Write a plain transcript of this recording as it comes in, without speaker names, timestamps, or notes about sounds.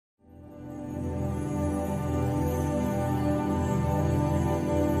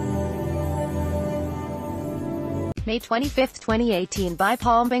May 25, 2018 by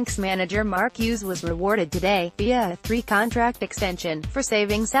paulmbanks. Manager Mark Hughes was rewarded today, via a 3-contract extension, for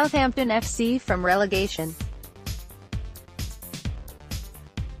saving Southampton FC from relegation.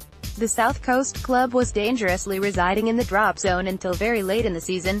 The South Coast club was dangerously residing in the drop zone until very late in the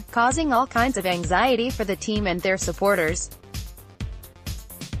season, causing all kinds of anxiety for the team and their supporters.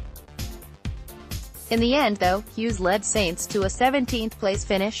 In the end though, Hughes led Saints to a 17th place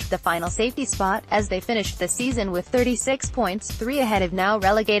finish, the final safety spot, as they finished the season with 36 points, 3 ahead of now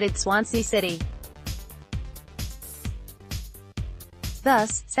relegated Swansea City.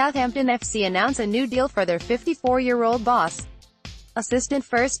 Thus, Southampton FC announce a new deal for their 54-year-old boss. Assistant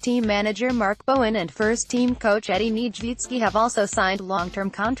first-team manager Mark Bowen and first-team coach Eddie Niedzwiecki have also signed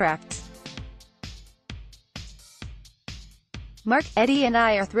long-term contracts. Mark, Eddie and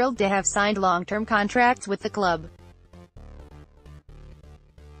I are thrilled to have signed long-term contracts with the club.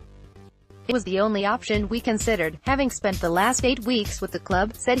 It was the only option we considered, having spent the last 8 weeks with the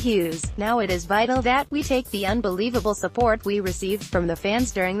club, said Hughes. Now it is vital that we take the unbelievable support we received from the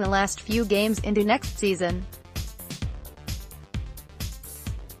fans during the last few games into next season.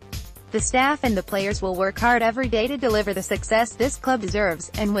 The staff and the players will work hard every day to deliver the success this club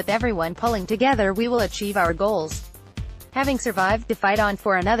deserves, and with everyone pulling together we will achieve our goals. Having survived to fight on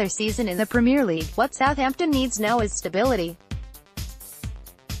for another season in the Premier League, what Southampton needs now is stability.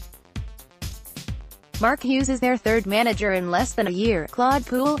 Mark Hughes is their third manager in less than a year. Claude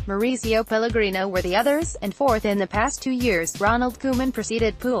Puel, Mauricio Pellegrino were the others, and fourth in the past 2 years, Ronald Koeman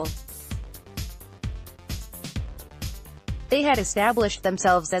preceded Puel. They had established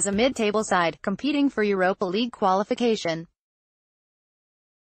themselves as a mid-table side, competing for Europa League qualification.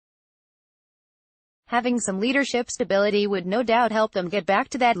 Having some leadership stability would no doubt help them get back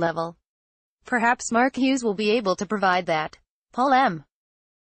to that level. Perhaps Mark Hughes will be able to provide that. Paul M.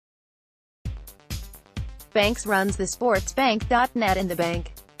 Banks runs the sportsbank.net in the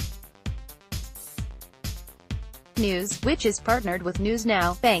bank News, which is partnered with News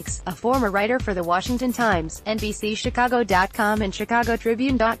Now. Banks, a former writer for The Washington Times, NBCChicago.com and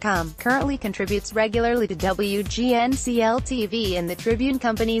ChicagoTribune.com, currently contributes regularly to WGNCL-TV and the Tribune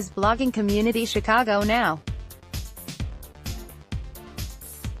Company's blogging community Chicago Now.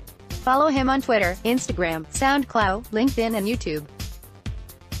 Follow him on Twitter, Instagram, SoundCloud, LinkedIn and YouTube.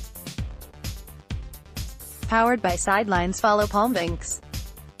 Powered by Sidelines. Follow paulmbanks.